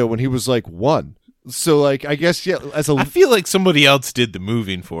Canada when he was like 1. So, like, I guess, yeah. I feel like somebody else did the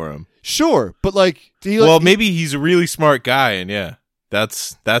moving for him. Sure, but like, maybe he's a really smart guy, and yeah.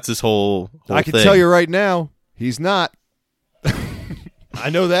 That's his whole I can thing. tell you right now, he's not. I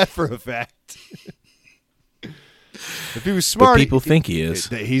know that for a fact. If he was smart, but people think he is.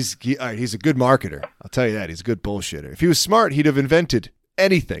 He's a good marketer. I'll tell you that. He's a good bullshitter. If he was smart, he'd have invented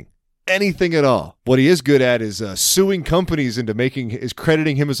anything at all. What he is good at is suing companies into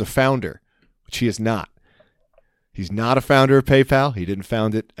crediting him as a founder, which he is not. He's not a founder of PayPal. He didn't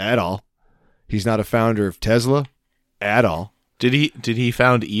found it at all. He's not a founder of Tesla at all. Did he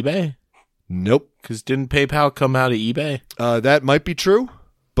found eBay? Nope. Because didn't PayPal come out of eBay? That might be true,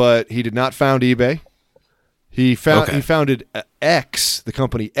 but he did not found eBay. He founded X, the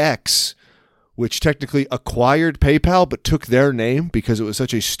company X, which technically acquired PayPal but took their name because it was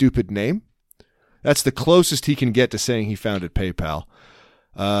such a stupid name. That's the closest he can get to saying he founded PayPal.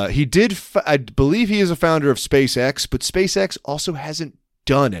 I believe he is a founder of SpaceX, but SpaceX also hasn't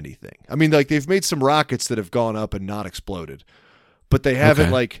done anything. I mean, like, they've made some rockets that have gone up and not exploded, but they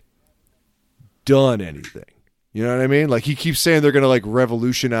haven't done anything. You know what I mean? Like, he keeps saying they're going to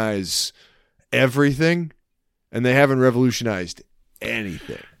revolutionize everything, and they haven't revolutionized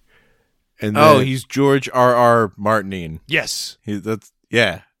anything. And then, he's George R.R. Martin. yes,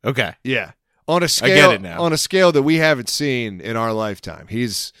 Okay. yeah. On a scale, I get it now. On a scale that we haven't seen in our lifetime,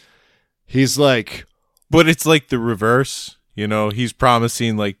 he's like, But it's like the reverse. You know, he's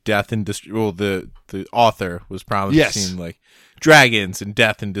promising like death and well, the author was promising like dragons and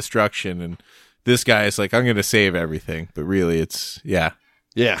death and destruction, and this guy is like, I'm going to save everything, but really it's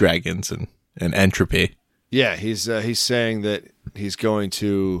dragons and entropy. Yeah, he's saying that he's going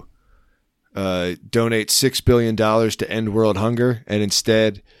to donate $6 billion to end world hunger, and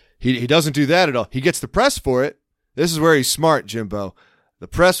instead he doesn't do that at all. He gets the press for it. This is where he's smart, Jimbo. The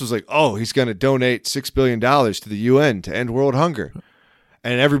press was like, oh, he's going to donate $6 billion to the UN to end world hunger.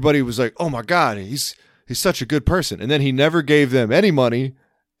 And everybody was like, oh, my God, he's such a good person. And then he never gave them any money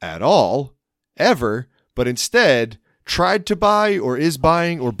at all, ever, but instead tried to buy or is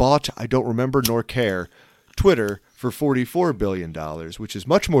buying or bought, I don't remember nor care, Twitter for $44 billion, which is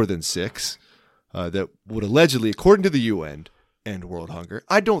much more than six, that would allegedly, according to the UN, end world hunger.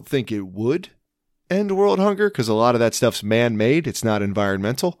 I don't think it would end world hunger because a lot of that stuff's man-made. It's not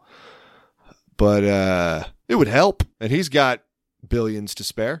environmental. But it would help, and he's got billions to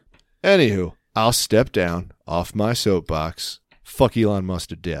spare. Anywho, I'll step down off my soapbox. Fuck Elon Musk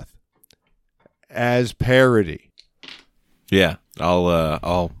to death. As parody. Yeah,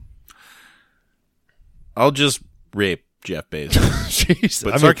 I'll just rape Jeff Bezos. Jeez,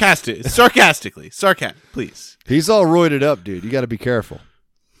 But sarcastically, please. He's all roided up, dude. You got to be careful.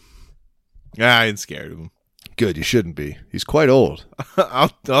 I ain't scared of him. Good, you shouldn't be. He's quite old.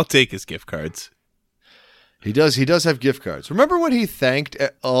 I'll take his gift cards. He does have gift cards. Remember when he thanked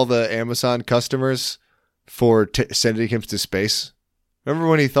all the Amazon customers for sending him to space? Remember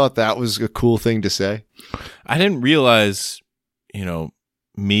when he thought that was a cool thing to say? I didn't realize,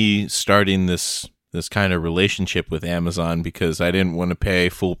 me starting this kind of relationship with Amazon because I didn't want to pay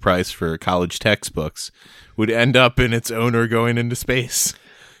full price for college textbooks would end up in its owner going into space.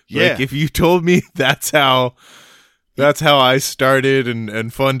 Yeah. Like if you told me that's how I started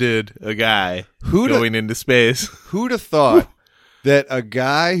and funded a guy going into space. Who'd have thought that a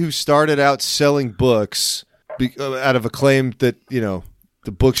guy who started out selling books out of a claim that,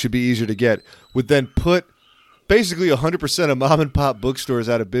 the book should be easier to get would then put basically 100% of mom and pop bookstores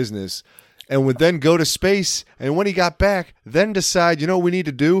out of business and would then go to space. And when he got back, then decide, what we need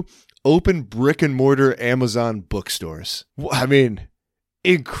to do? Open brick and mortar Amazon bookstores. I mean,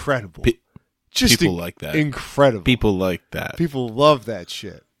 incredible. Just people like that. Incredible. People like that. People love that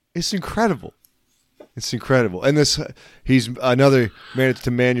shit. It's incredible. It's incredible. And he's another managed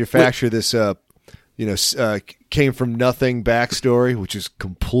to manufacture this, came from nothing backstory, which is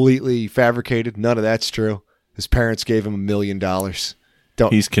completely fabricated. None of that's true. His parents gave him $1 million.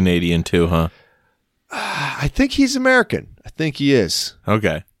 He's Canadian too, huh? I think he's American. I think he is.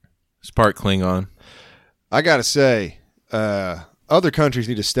 Okay. He's part Klingon. I got to say, other countries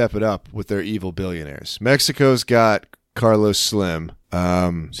need to step it up with their evil billionaires. Mexico's got Carlos Slim.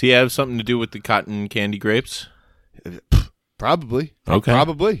 Does he have something to do with the cotton candy grapes? Probably. Okay.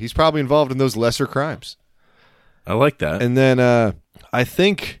 Probably. He's probably involved in those lesser crimes. I like that. And then I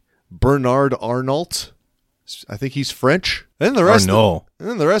think Bernard Arnault. I think he's French. And then the rest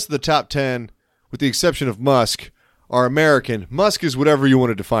of the top 10, with the exception of Musk, are American. Musk is whatever you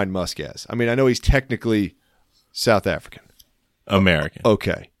want to define Musk as. I mean, I know he's technically South African. American.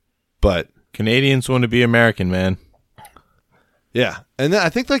 Okay. But Canadians want to be American, man. Yeah. And then I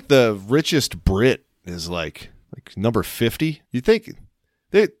think like the richest Brit is like number 50. You think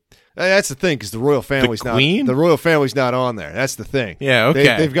that's the thing, because the royal family's not on there. That's the thing. Yeah,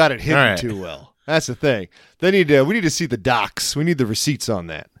 okay. They've got it hidden too well. That's the thing. We need to see the docs. We need the receipts on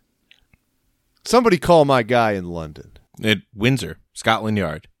that. Somebody call my guy in London. At Windsor, Scotland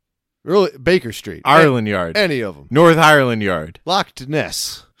Yard. Really, Baker Street. Ireland Yard. Any of them. North Ireland Yard. Loch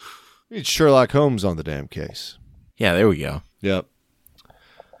Ness. We need Sherlock Holmes on the damn case. Yeah, there we go. Yep.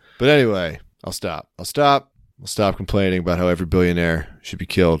 But anyway, I'll stop. I'll stop complaining about how every billionaire should be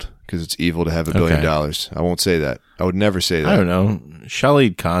killed because it's evil to have $1 billion. I won't say that. I would never say that. I don't know.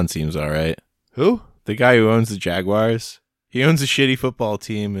 Shahid Khan seems all right. Who? The guy who owns the Jaguars. He owns a shitty football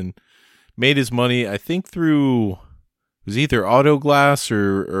team and made his money, I think, through... It was either auto glass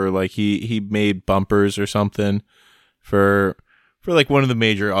or like he made bumpers or something for like one of the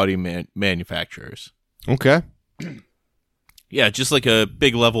major audio manufacturers. Okay. Yeah, just like a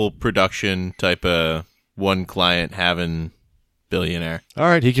big level production type of one client having billionaire. All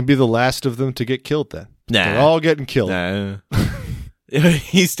right, he can be the last of them to get killed then. Nah. They're all getting killed. Nah.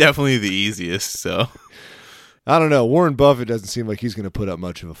 He's definitely the easiest, so. I don't know. Warren Buffett doesn't seem like he's going to put up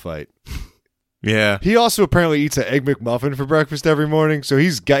much of a fight. Yeah. He also apparently eats an Egg McMuffin for breakfast every morning, so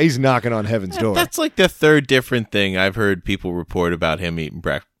he's knocking on heaven's door. That's like the third different thing I've heard people report about him eating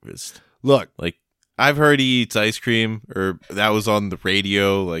breakfast. Look, Like, I've heard he eats ice cream, or that was on the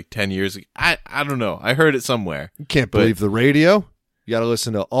radio like 10 years ago. I don't know. I heard it somewhere. you can't believe the radio. You got to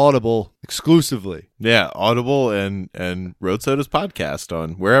listen to Audible exclusively. Yeah, Audible and Road Soda's podcast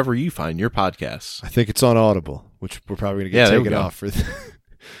on wherever you find your podcasts. I think it's on Audible, which we're probably going to get there we taken go. off for.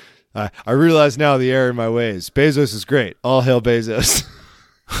 I realize now the error in my ways. Bezos is great. All hail Bezos.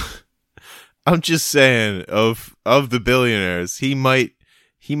 I'm just saying, of the billionaires, he might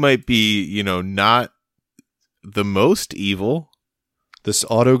be, not the most evil. This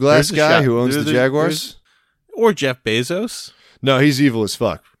auto glass There's a guy shot. who owns the Jaguars? Or Jeff Bezos. No, he's evil as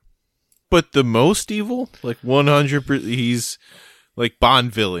fuck. But the most evil? Like 100%, he's like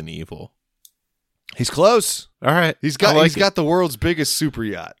Bond villain evil. He's close. All right. He's I like got the world's biggest super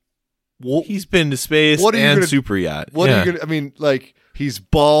yacht. He's been to space and super yacht. What are you going to, I mean, like, he's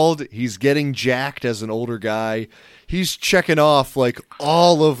bald. He's getting jacked as an older guy. He's checking off, like,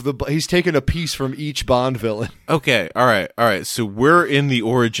 he's taking a piece from each Bond villain. Okay. All right. So we're in the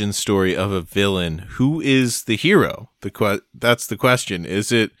origin story of a villain. Who is the hero? That's the question.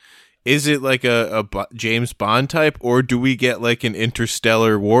 Is it like a James Bond type, or do we get like an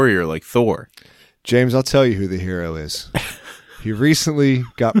interstellar warrior like Thor? James, I'll tell you who the hero is. He recently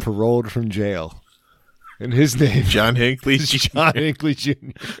got paroled from jail. And his name John Hinckley is John Hinckley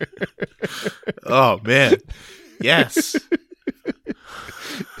Jr. Oh, man. Yes.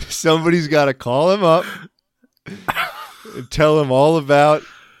 Somebody's got to call him up and tell him all about,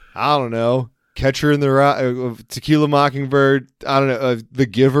 I don't know, Catcher in the Rye, Tequila Mockingbird, I don't know, The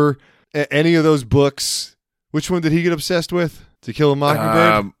Giver, any of those books. Which one did he get obsessed with? To Kill a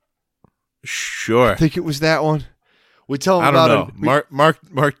Mockingbird? Sure. I think it was that one. We tell him I about don't know.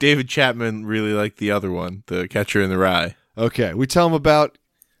 Mark David Chapman really liked the other one, The Catcher in the Rye. Okay, we tell him about.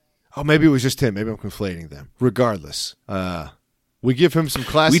 Oh, maybe it was just him. Maybe I'm conflating them. Regardless, we give him some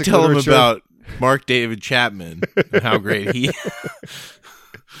classic. We tell literature. him about Mark David Chapman and how great he.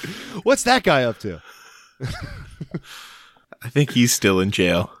 What's that guy up to? I think he's still in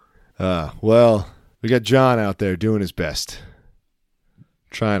jail. Well, we got John out there doing his best,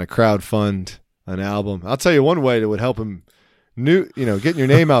 trying to crowdfund an album. I'll tell you one way that would help him. Getting your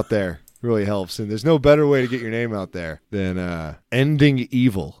name out there really helps, and there's no better way to get your name out there than ending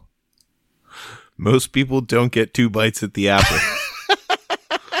evil. Most people don't get 2 bites at the apple.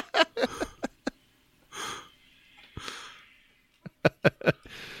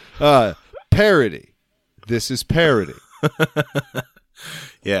 Parody. This is parody.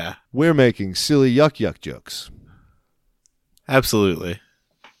 Yeah. We're making silly yuck jokes. Absolutely.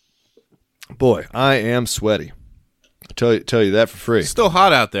 Boy, I am sweaty. I'll tell you that for free. It's still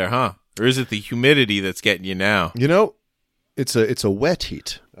hot out there, huh? Or is it the humidity that's getting you now? It's a wet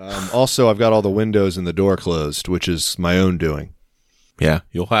heat. Also, I've got all the windows and the door closed, which is my own doing. Yeah,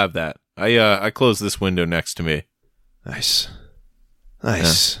 you'll have that. I closed this window next to me. Nice.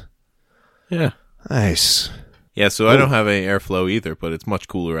 Yeah. Nice. Yeah, so I don't have any airflow either, but it's much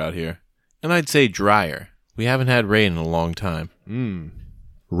cooler out here. And I'd say drier. We haven't had rain in a long time.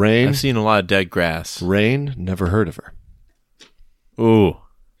 Rain? I've seen a lot of dead grass. Rain? Never heard of her. Ooh.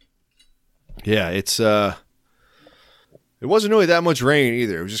 Yeah, it wasn't really that much rain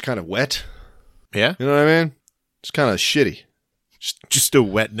either. It was just kind of wet. Yeah? You know what I mean? Just kind of shitty. Just a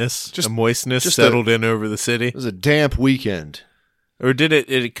wetness, a moistness just settled in over the city? It was a damp weekend. Or did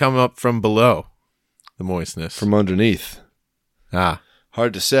it come up from below, the moistness? From underneath. Ah.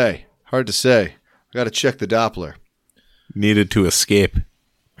 Hard to say. I got to check the Doppler. Needed to escape.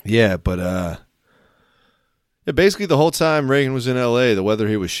 Yeah, but basically the whole time Reagan was in L.A., the weather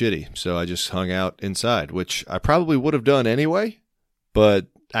here was shitty, so I just hung out inside, which I probably would have done anyway, but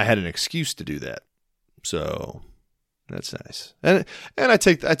I had an excuse to do that, so that's nice. And I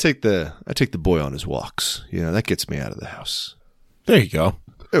take the boy on his walks. That gets me out of the house. There you go.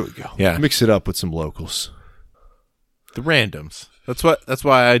 There we go. Yeah, mix it up with some locals. The randoms. That's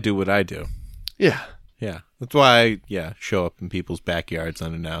why I do what I do. Yeah. Yeah. That's why I show up in people's backyards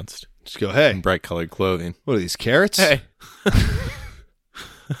unannounced. Just go, hey. In bright colored clothing. What are these, carrots? Hey.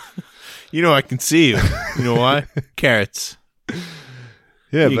 I can see you. You know why? Carrots.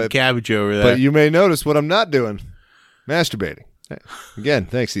 Yeah, but cabbage over there. But you may notice what I'm not doing. Masturbating. Again,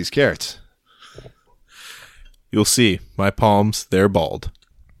 thanks these carrots. You'll see. My palms, they're bald.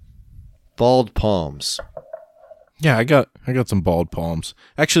 Bald palms. Yeah, I got some bald palms.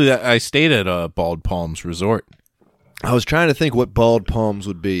 Actually, I stayed at a Bald Palms resort. I was trying to think what Bald Palms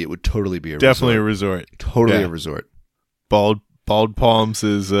would be. It would totally be a Definitely resort. a resort. Totally Yeah. a resort. Bald Palms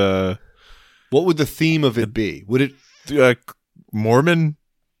is What would the theme of it be? Would it Mormon?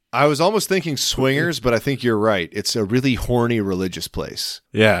 I was almost thinking swingers, but I think you're right. It's a really horny religious place.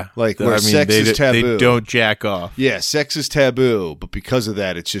 Yeah. Like where sex is taboo. They don't jack off. Yeah, sex is taboo, but because of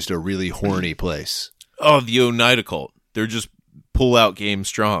that, it's just a really horny place. Oh, the Oneida cult. They're just pull-out game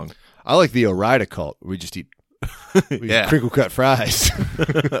strong. I like the Orida cult. We just eat crinkle cut fries.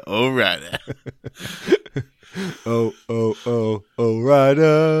 Orida.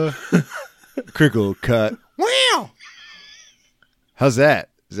 Orida. Crinkle cut. Wow. How's that?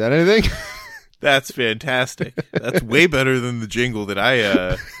 Is that anything? That's fantastic. That's way better than the jingle that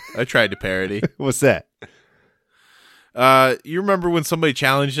I tried to parody. What's that? You remember when somebody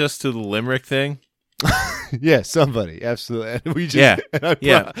challenged us to the limerick thing? Yeah, somebody. Absolutely. And we just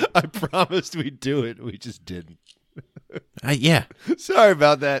I promised we'd do it. We just didn't. Yeah. Sorry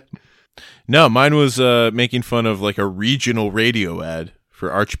about that. No, mine was making fun of like a regional radio ad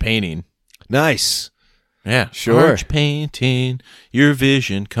for Arch Painting. Nice. Yeah, sure. Arch Painting, your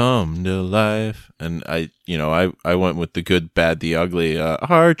vision come to life. And I went with the good, bad, the ugly.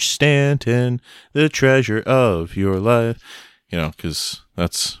 Arch Stanton, the treasure of your life. Because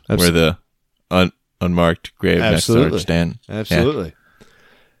that's where the unmarked grave next to Arch Stanton. Absolutely. Yeah.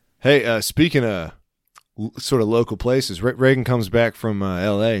 Hey, speaking of sort of local places, Reagan comes back from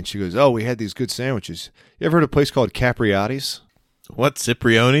L.A. and she goes, "Oh, we had these good sandwiches. You ever heard of a place called Capriati's?" What,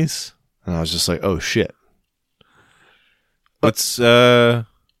 Ciprioni's? And I was just like, "Oh shit." What's they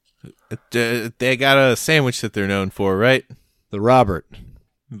got a sandwich that they're known for, right? The Robert.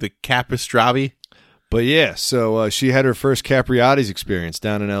 The Capistrati. But yeah, so she had her first Capriati's experience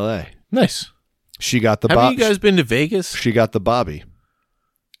down in L.A. Nice. She got the Have you guys been to Vegas? She got the Bobby.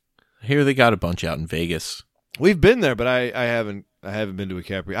 I hear they got a bunch out in Vegas. We've been there, but I haven't been to a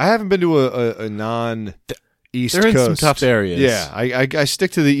Capri. I haven't been to a non-East Coast. They're in some tough areas. Yeah, I stick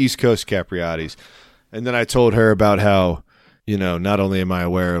to the East Coast Capriati's. And then I told her about how, not only am I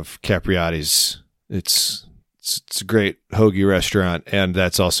aware of Capriati's, it's a great hoagie restaurant, and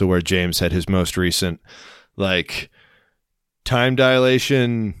that's also where James had his most recent, time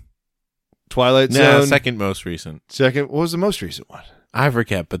dilation, Twilight Zone. Second most recent. Second, what was the most recent one? I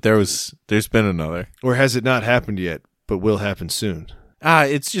forget, but there's been another. Or has it not happened yet, but will happen soon?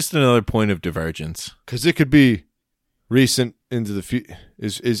 It's just another point of divergence. Because it could be recent into the future.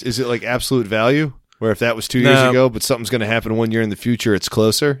 Is it like absolute value? Where if that was 2 years ago, but something's going to happen 1 year in the future, it's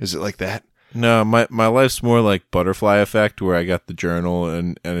closer? Is it like that? No, my life's more like Butterfly Effect, where I got the journal,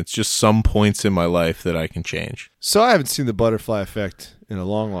 and it's just some points in my life that I can change. So I haven't seen the Butterfly Effect in a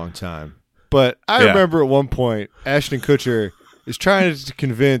long, long time. But I remember at one point, Ashton Kutcher is trying to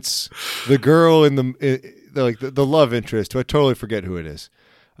convince the girl in the love interest, who I totally forget who it is.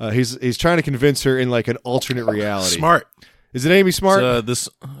 He's trying to convince her in like an alternate reality. Smart. Is it Amy Smart?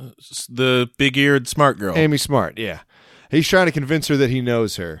 The big-eared smart girl. Amy Smart, yeah. He's trying to convince her that he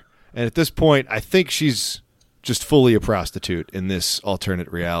knows her. And at this point, I think she's just fully a prostitute in this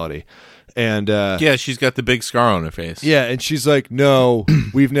alternate reality. And yeah, she's got the big scar on her face. Yeah, and she's like, "No,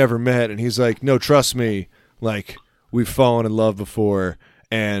 we've never met." And he's like, "No, trust me. Like, we've fallen in love before,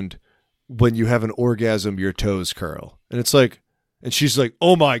 and when you have an orgasm, your toes curl." And it's like, and she's like,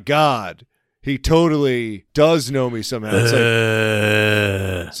 "Oh my God, he totally does know me somehow."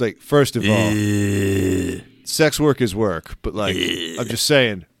 It's like first of all, sex work is work, but like, I'm just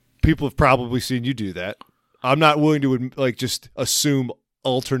saying, people have probably seen you do that. I'm not willing to just assume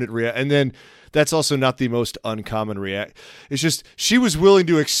alternate and then that's also not the most uncommon react. It's just she was willing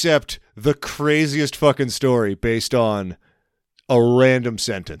to accept the craziest fucking story based on a random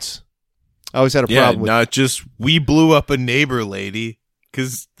sentence. I always had a problem with not just we blew up a neighbor lady,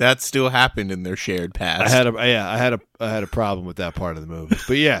 because that still happened in their shared past. I had a problem with that part of the movie.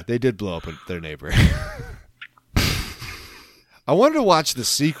 But yeah, they did blow up their neighbor. I wanted to watch the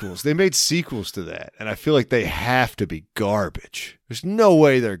sequels. They made sequels to that, and I feel like they have to be garbage. There's no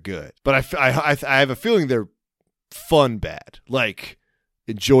way they're good. But I have a feeling they're fun bad, like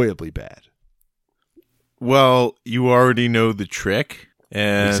enjoyably bad. Well, you already know the trick,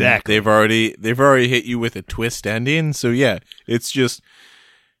 and exactly. they've already hit you with a twist ending. So yeah, it's just,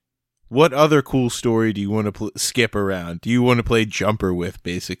 what other cool story do you want to skip around? Do you want to play jumper with,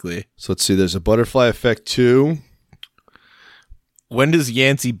 basically? So let's see. There's a Butterfly Effect 2. When does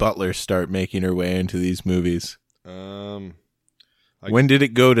Yancey Butler start making her way into these movies? When did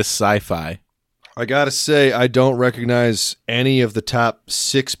it go to sci-fi? I gotta say, I don't recognize any of the top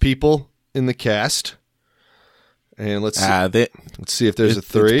 6 people in the cast. And let's see if there's a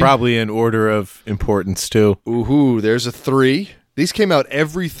 3. It's probably in order of importance too. Ooh, there's a 3. These came out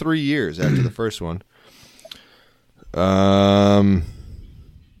every 3 years after the first one.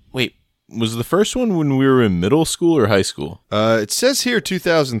 Wait, Was the first one when we were in middle school or high school? It says here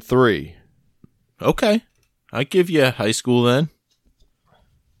 2003. Okay. I give you high school then.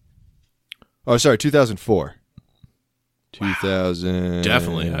 Oh, sorry, 2004. 2000.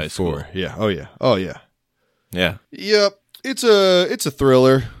 Definitely high school. Yeah. Oh yeah. Oh yeah. Yeah. Yep. It's a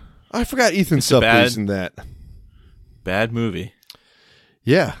thriller. I forgot Ethan Suplee's in that. Bad movie.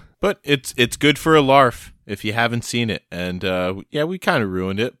 Yeah. But it's good for a larf if you haven't seen it. And yeah, we kind of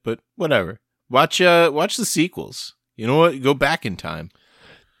ruined it, but whatever. Watch the sequels. You know what? Go back in time.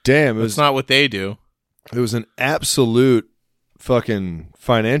 Damn, it's not what they do. It was an absolute fucking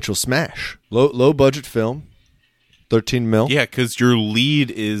financial smash. Low budget film. 13 mil. Yeah, because your lead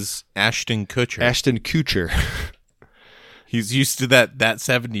is Ashton Kutcher. Ashton Kutcher. He's used to that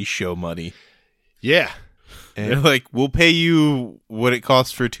 70s show money. Yeah. And they're like, we'll pay you what it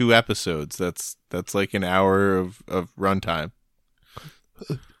costs for 2 episodes. That's like an hour of runtime.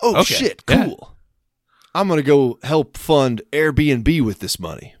 Oh, okay. Shit. Cool. Yeah. I'm going to go help fund Airbnb with this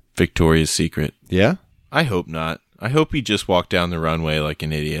money. Victoria's Secret. Yeah? I hope not. I hope he just walked down the runway like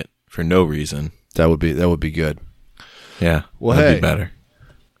an idiot for no reason. That would be good. Yeah. Well, that'd hey. be better.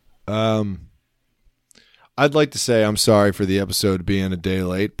 I'd like to say I'm sorry for the episode being a day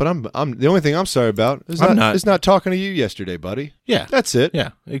late, but I'm the only thing I'm sorry about is not talking to you yesterday, buddy. Yeah. That's it.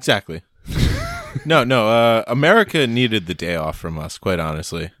 Yeah, exactly. No. America needed the day off from us, quite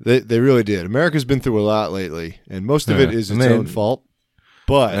honestly. They really did. America's been through a lot lately, and most of it is its own fault.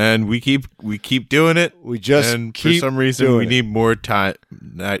 And we keep doing it. We just and for some reason we need more time.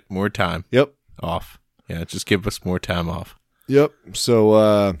 Yep. Off. Yeah, just give us more time off. Yep.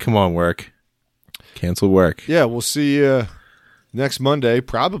 So come on, work. Cancel work. Yeah, we'll see you next Monday,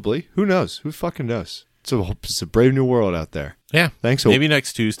 probably. Who knows? Who fucking knows? It's a brave new world out there. Yeah. Thanks. Maybe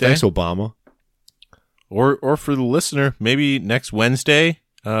next Tuesday. Thanks, Obama. Or for the listener, maybe next Wednesday,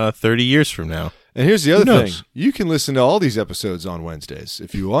 30 years from now. And here's the other thing. You can listen to all these episodes on Wednesdays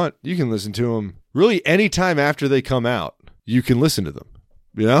if you want. You can listen to them really any time after they come out. You can listen to them.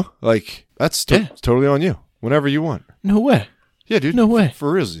 You know? Like, that's totally on you. Whenever you want. No way. Yeah, dude. No way.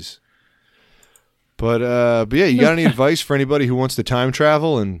 For realsies. But yeah, you got any advice for anybody who wants to time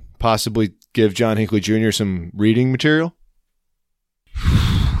travel and possibly give John Hinckley Jr. some reading material?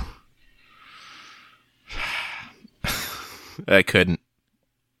 I couldn't.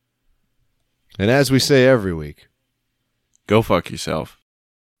 And as we say every week, go fuck yourself.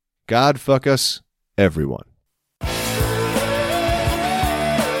 God fuck us, everyone.